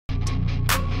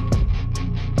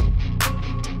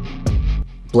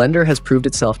Blender has proved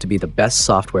itself to be the best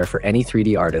software for any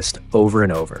 3D artist over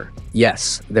and over.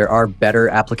 Yes, there are better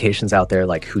applications out there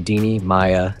like Houdini,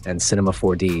 Maya, and Cinema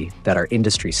 4D that are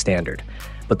industry standard.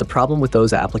 But the problem with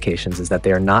those applications is that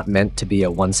they are not meant to be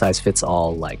a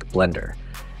one-size-fits-all like Blender.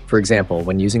 For example,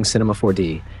 when using Cinema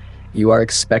 4D, you are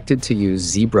expected to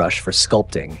use ZBrush for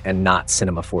sculpting and not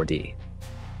Cinema 4D.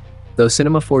 Though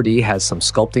Cinema 4D has some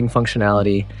sculpting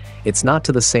functionality, it's not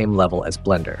to the same level as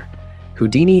Blender.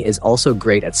 Houdini is also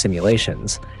great at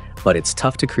simulations, but it's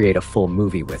tough to create a full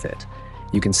movie with it.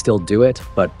 You can still do it,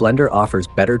 but Blender offers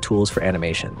better tools for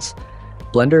animations.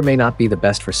 Blender may not be the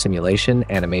best for simulation,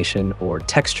 animation, or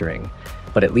texturing,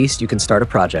 but at least you can start a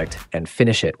project and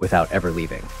finish it without ever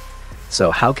leaving.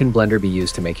 So how can Blender be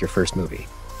used to make your first movie?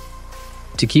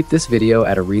 To keep this video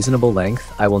at a reasonable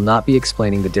length, I will not be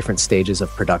explaining the different stages of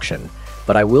production,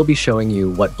 but I will be showing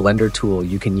you what Blender tool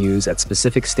you can use at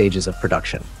specific stages of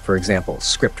production, for example,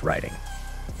 script writing.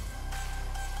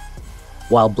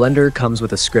 While Blender comes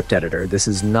with a script editor, this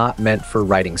is not meant for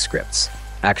writing scripts.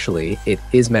 Actually, it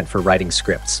is meant for writing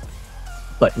scripts,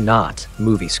 but not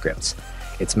movie scripts.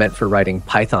 It's meant for writing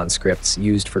Python scripts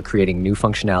used for creating new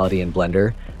functionality in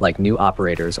Blender, like new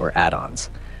operators or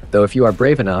add-ons. Though if you are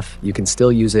brave enough, you can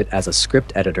still use it as a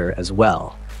script editor as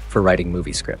well for writing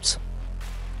movie scripts.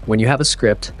 When you have a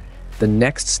script, the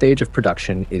next stage of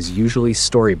production is usually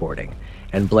storyboarding,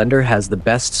 and Blender has the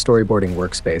best storyboarding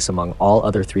workspace among all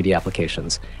other 3D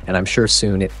applications, and I'm sure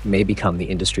soon it may become the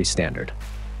industry standard.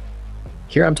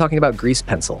 Here I'm talking about Grease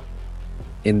Pencil.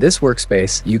 In this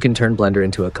workspace, you can turn Blender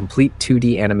into a complete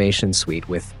 2D animation suite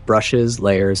with brushes,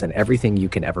 layers, and everything you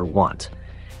can ever want.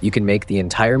 You can make the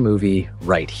entire movie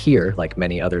right here, like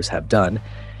many others have done,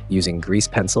 using Grease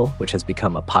Pencil, which has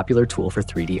become a popular tool for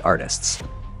 3D artists.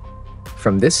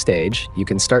 From this stage, you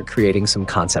can start creating some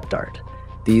concept art.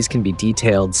 These can be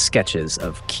detailed sketches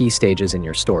of key stages in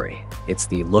your story. It's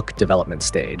the look development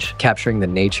stage, capturing the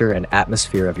nature and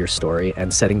atmosphere of your story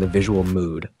and setting the visual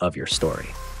mood of your story.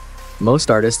 Most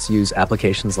artists use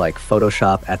applications like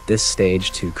Photoshop at this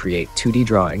stage to create 2D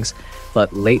drawings,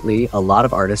 but lately a lot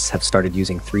of artists have started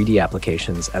using 3D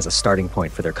applications as a starting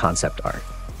point for their concept art.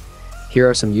 Here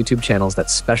are some YouTube channels that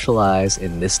specialize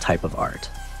in this type of art.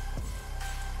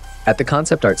 At the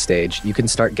concept art stage, you can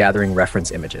start gathering reference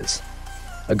images.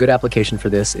 A good application for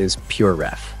this is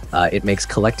PureRef. It makes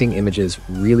collecting images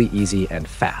really easy and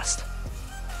fast.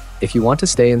 If you want to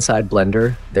stay inside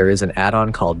Blender, there is an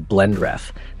add-on called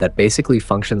BlendRef that basically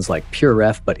functions like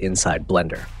PureRef but inside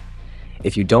Blender.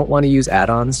 If you don't want to use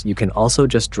add-ons, you can also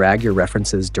just drag your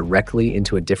references directly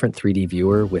into a different 3D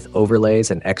viewer with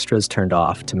overlays and extras turned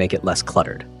off to make it less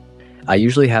cluttered. I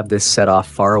usually have this set off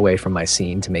far away from my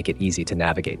scene to make it easy to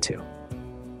navigate to.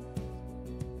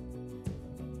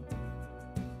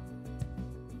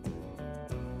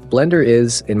 Blender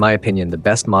is, in my opinion, the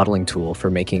best modeling tool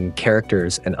for making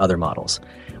characters and other models.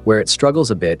 Where it struggles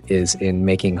a bit is in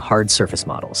making hard surface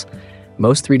models.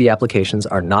 Most 3D applications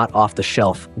are not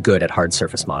off-the-shelf good at hard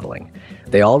surface modeling.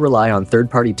 They all rely on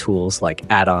third-party tools like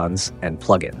add-ons and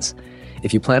plugins.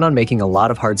 If you plan on making a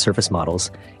lot of hard surface models,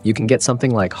 you can get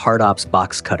something like HardOps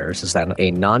Box Cutters as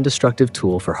a non-destructive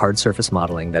tool for hard surface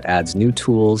modeling that adds new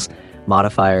tools,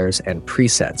 modifiers, and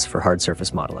presets for hard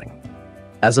surface modeling.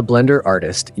 As a Blender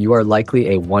artist, you are likely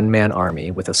a one-man army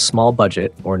with a small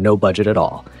budget or no budget at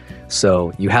all,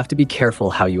 so you have to be careful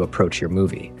how you approach your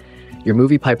movie. Your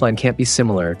movie pipeline can't be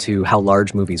similar to how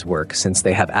large movies work since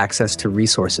they have access to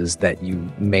resources that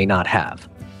you may not have.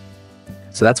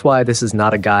 So that's why this is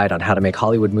not a guide on how to make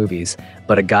Hollywood movies,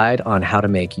 but a guide on how to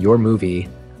make your movie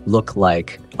look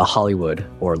like a Hollywood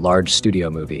or large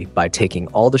studio movie by taking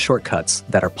all the shortcuts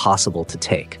that are possible to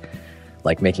take.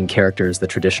 Like making characters the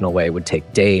traditional way would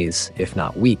take days, if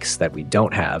not weeks, that we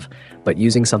don't have, but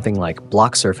using something like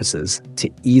block surfaces to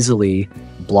easily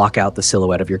block out the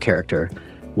silhouette of your character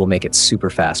will make it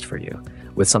super fast for you.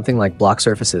 With something like block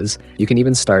surfaces, you can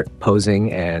even start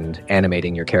posing and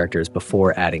animating your characters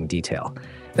before adding detail.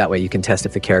 That way you can test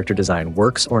if the character design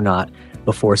works or not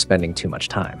before spending too much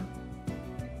time.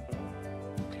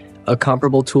 A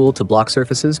comparable tool to block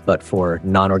surfaces, but for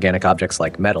non-organic objects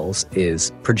like metals,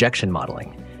 is projection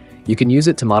modeling. You can use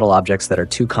it to model objects that are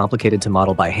too complicated to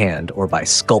model by hand or by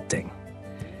sculpting.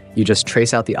 You just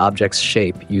trace out the object's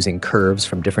shape using curves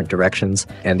from different directions,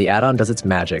 and the add-on does its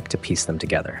magic to piece them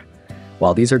together.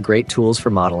 While these are great tools for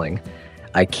modeling,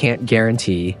 I can't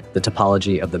guarantee the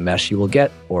topology of the mesh you will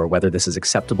get or whether this is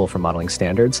acceptable for modeling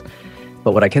standards,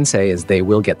 but what I can say is they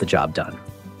will get the job done.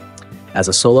 As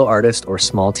a solo artist or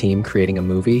small team creating a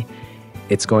movie,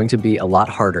 it's going to be a lot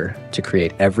harder to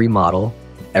create every model,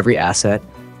 every asset,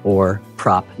 or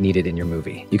prop needed in your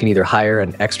movie. You can either hire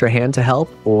an extra hand to help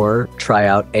or try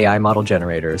out AI model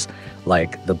generators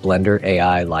like the Blender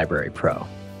AI Library Pro.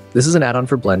 This is an add-on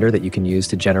for Blender that you can use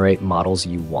to generate models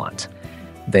you want.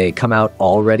 They come out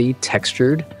already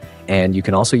textured, and you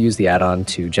can also use the add-on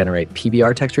to generate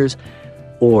PBR textures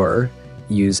or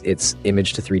use its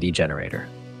image to 3D generator.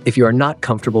 If you are not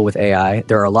comfortable with AI,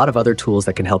 there are a lot of other tools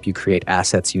that can help you create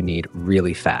assets you need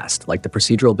really fast, like the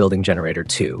Procedural Building Generator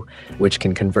 2, which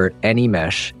can convert any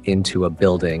mesh into a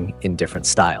building in different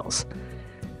styles.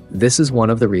 This is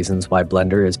one of the reasons why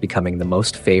Blender is becoming the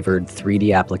most favored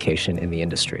 3D application in the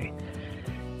industry.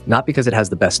 Not because it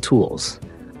has the best tools,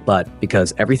 but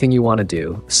because everything you want to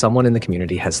do, someone in the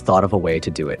community has thought of a way to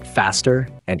do it faster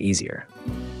and easier.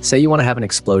 Say you want to have an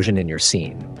explosion in your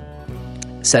scene.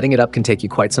 Setting it up can take you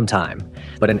quite some time,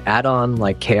 but an add-on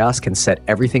like Chaos can set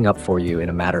everything up for you in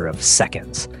a matter of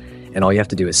seconds, and all you have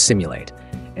to do is simulate.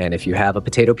 And if you have a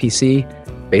potato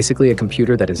PC, basically a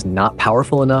computer that is not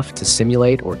powerful enough to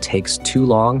simulate or takes too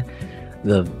long,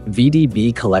 the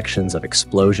VDB collections of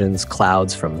explosions,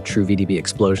 clouds from True VDB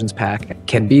Explosions Pack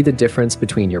can be the difference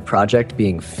between your project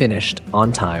being finished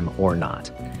on time or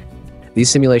not. These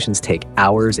simulations take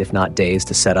hours, if not days,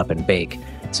 to set up and bake,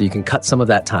 so you can cut some of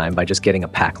that time by just getting a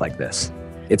pack like this.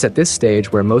 It's at this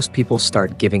stage where most people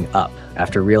start giving up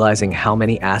after realizing how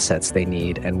many assets they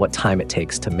need and what time it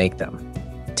takes to make them.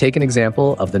 Take an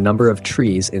example of the number of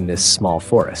trees in this small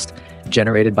forest,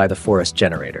 generated by the forest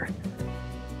generator.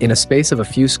 In a space of a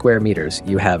few square meters,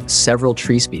 you have several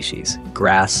tree species,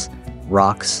 grass,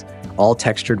 rocks, all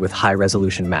textured with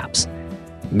high-resolution maps.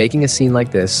 Making a scene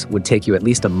like this would take you at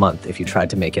least a month if you tried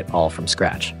to make it all from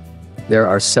scratch. There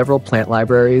are several plant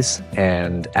libraries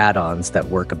and add-ons that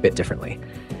work a bit differently,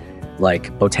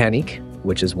 like Botanique,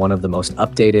 which is one of the most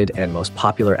updated and most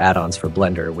popular add-ons for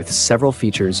Blender, with several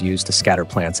features used to scatter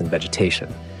plants and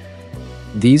vegetation.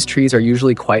 These trees are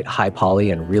usually quite high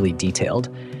poly and really detailed,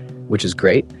 which is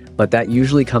great, but that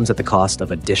usually comes at the cost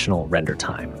of additional render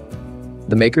time.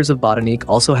 The makers of Botanique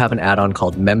also have an add-on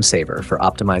called MemSaver for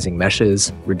optimizing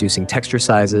meshes, reducing texture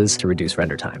sizes to reduce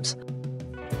render times.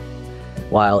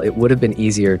 While it would have been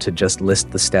easier to just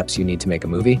list the steps you need to make a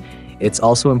movie, it's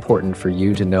also important for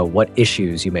you to know what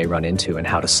issues you may run into and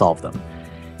how to solve them.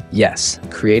 Yes,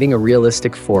 creating a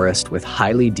realistic forest with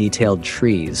highly detailed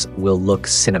trees will look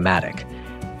cinematic,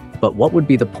 but what would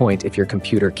be the point if your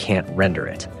computer can't render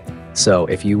it? So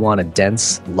if you want a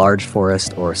dense, large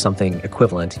forest or something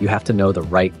equivalent, you have to know the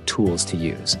right tools to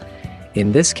use.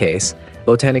 In this case,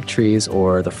 Botanic trees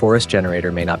or the forest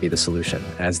generator may not be the solution,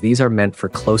 as these are meant for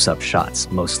close-up shots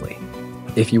mostly.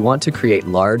 If you want to create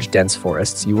large, dense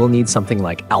forests, you will need something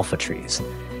like alpha trees.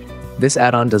 This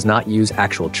add-on does not use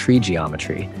actual tree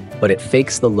geometry, but it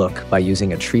fakes the look by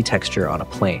using a tree texture on a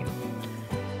plane.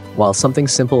 While something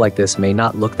simple like this may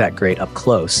not look that great up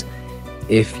close,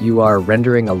 if you are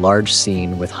rendering a large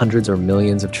scene with hundreds or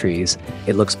millions of trees,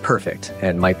 it looks perfect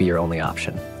and might be your only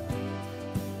option.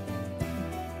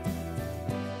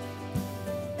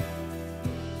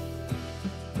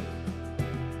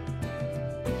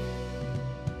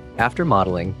 After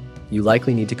modeling, you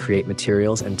likely need to create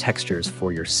materials and textures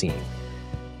for your scene.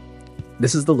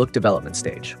 This is the look development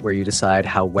stage, where you decide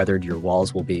how weathered your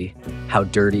walls will be, how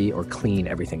dirty or clean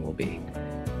everything will be.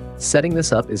 Setting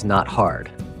this up is not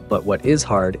hard, but what is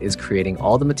hard is creating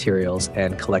all the materials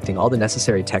and collecting all the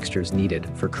necessary textures needed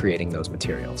for creating those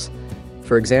materials.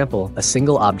 For example, a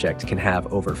single object can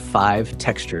have over 5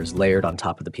 textures layered on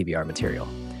top of the PBR material.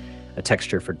 A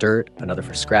texture for dirt, another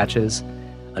for scratches,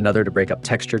 another to break up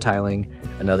texture tiling,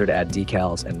 another to add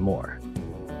decals, and more.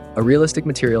 A realistic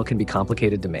material can be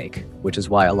complicated to make, which is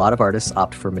why a lot of artists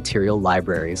opt for material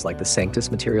libraries like the Sanctus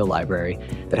Material Library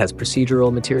that has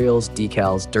procedural materials,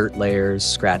 decals, dirt layers,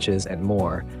 scratches, and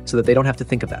more, so that they don't have to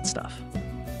think of that stuff.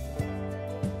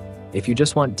 If you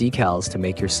just want decals to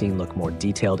make your scene look more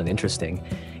detailed and interesting,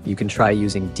 you can try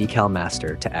using Decal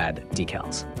Master to add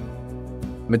decals.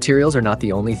 Materials are not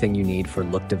the only thing you need for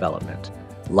look development.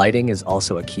 Lighting is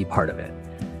also a key part of it.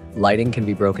 Lighting can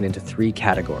be broken into 3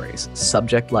 categories: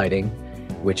 subject lighting,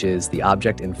 which is the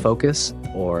object in focus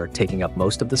or taking up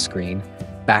most of the screen,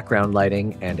 background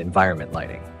lighting, and environment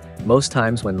lighting. Most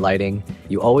times when lighting,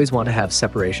 you always want to have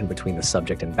separation between the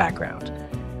subject and background.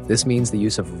 This means the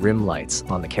use of rim lights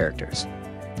on the characters.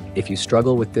 If you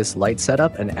struggle with this light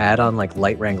setup, an add-on like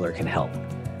Light Wrangler can help.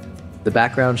 The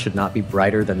background should not be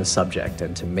brighter than the subject,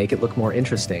 and to make it look more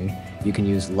interesting, you can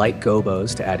use light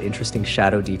gobos to add interesting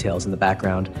shadow details in the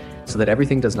background so that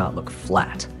everything does not look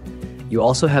flat. You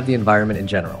also have the environment in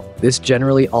general. This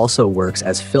generally also works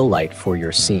as fill light for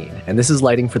your scene, and this is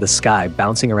lighting for the sky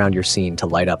bouncing around your scene to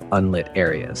light up unlit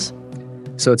areas.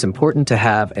 So it's important to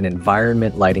have an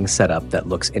environment lighting setup that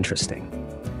looks interesting.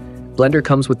 Blender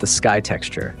comes with the sky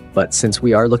texture, but since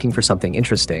we are looking for something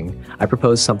interesting, I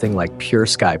propose something like Pure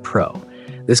Sky Pro.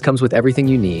 This comes with everything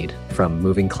you need, from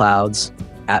moving clouds,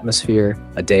 atmosphere,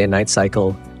 a day and night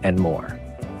cycle, and more.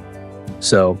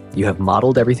 So you have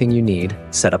modeled everything you need,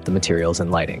 set up the materials and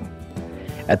lighting.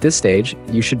 At this stage,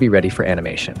 you should be ready for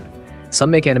animation. Some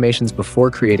make animations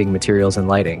before creating materials and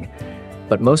lighting,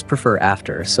 but most prefer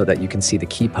after so that you can see the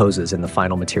key poses in the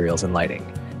final materials and lighting.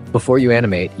 Before you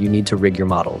animate, you need to rig your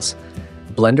models.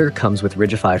 Blender comes with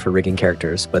Rigify for rigging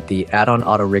characters, but the add-on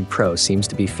Auto Rig Pro seems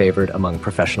to be favored among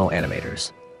professional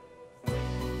animators.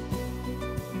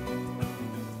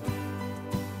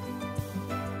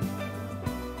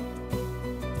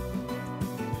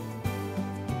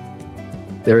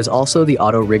 There is also the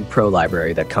Auto Rig Pro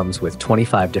library that comes with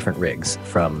 25 different rigs,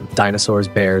 from dinosaurs,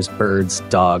 bears, birds,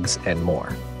 dogs, and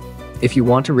more. If you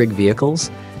want to rig vehicles,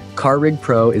 Car Rig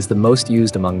Pro is the most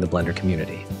used among the Blender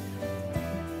community.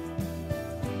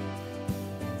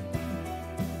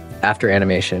 After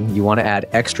animation, you want to add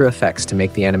extra effects to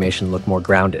make the animation look more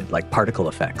grounded, like particle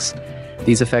effects.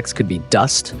 These effects could be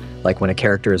dust, like when a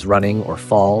character is running or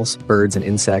falls, birds and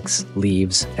insects,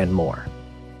 leaves, and more.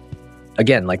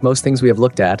 Again, like most things we have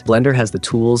looked at, Blender has the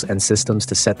tools and systems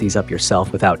to set these up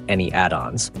yourself without any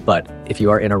add-ons. But if you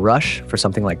are in a rush for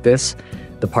something like this,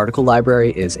 the particle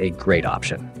library is a great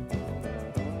option.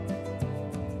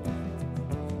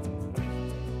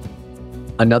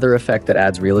 Another effect that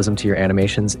adds realism to your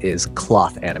animations is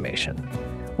cloth animation.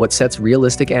 What sets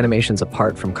realistic animations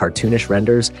apart from cartoonish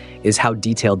renders is how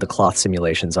detailed the cloth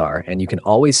simulations are, and you can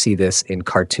always see this in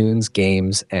cartoons,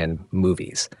 games, and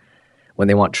movies. When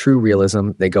they want true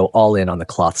realism, they go all in on the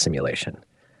cloth simulation.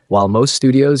 While most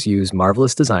studios use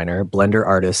Marvelous Designer, Blender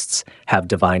artists have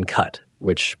Divine Cut,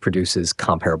 which produces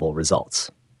comparable results.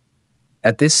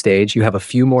 At this stage, you have a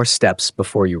few more steps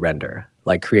before you render,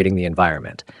 like creating the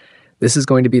environment. This is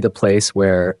going to be the place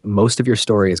where most of your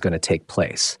story is going to take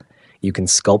place. You can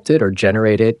sculpt it or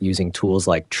generate it using tools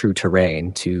like True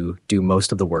Terrain to do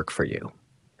most of the work for you.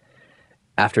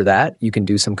 After that, you can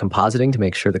do some compositing to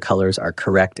make sure the colors are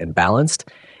correct and balanced,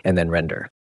 and then render.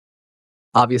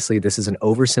 Obviously, this is an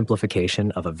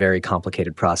oversimplification of a very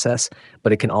complicated process,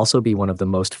 but it can also be one of the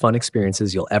most fun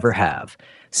experiences you'll ever have,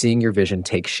 seeing your vision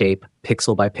take shape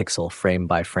pixel by pixel, frame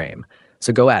by frame.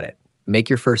 So go at it. Make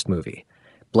your first movie.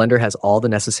 Blender has all the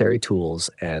necessary tools,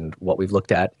 and what we've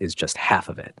looked at is just half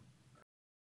of it.